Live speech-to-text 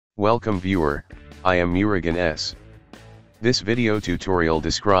Welcome viewer, I am Murugan S. This video tutorial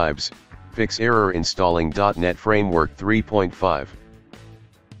describes, fix error installing .NetFramework 3.5.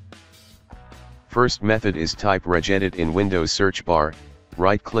 First method is type regedit in Windows search bar,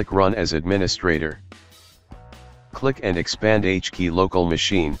 right-click Run as administrator. Click and expand H-key local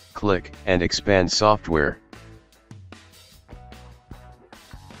machine, click and expand software.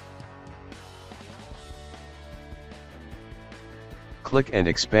 Click and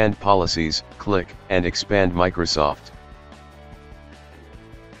expand policies, click and expand Microsoft.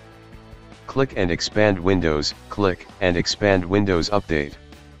 Click and expand Windows, click and expand Windows Update.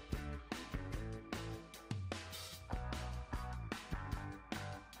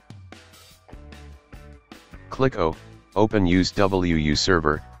 Click O, open use WU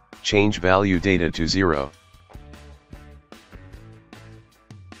server, change value data to 0.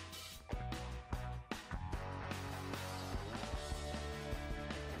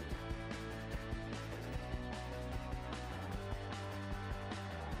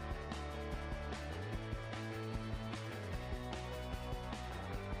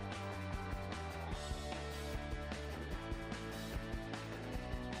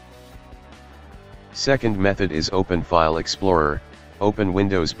 Second method is open File Explorer, open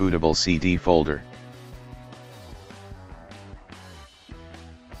Windows bootable CD folder.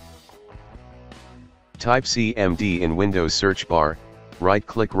 Type CMD in Windows search bar,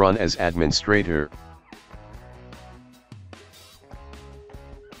 right-click Run as administrator.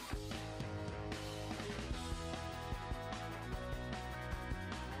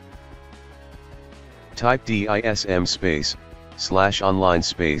 Type DISM space, /online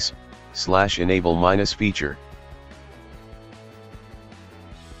space, /enable minus feature.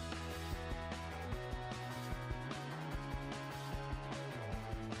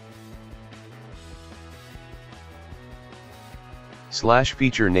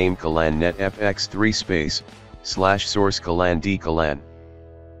 /feature name colon netfx3 space, /source colon d colon.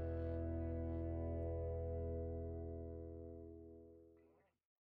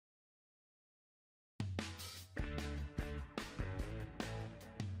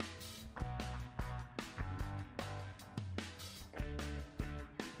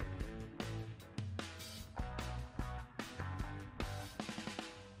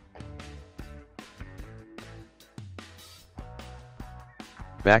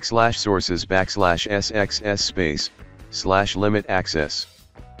 /sources /sxs space, /limit access.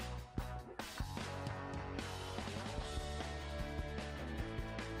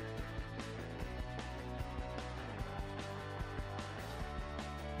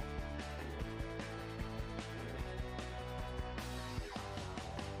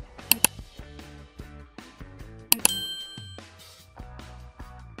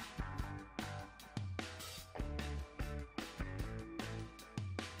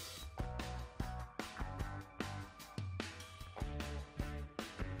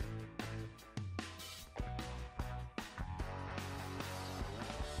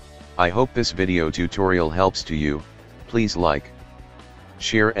 I hope this video tutorial helps to you. Please like,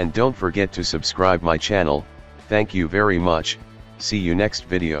 share and don't forget to subscribe my channel. Thank you very much. See you next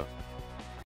video.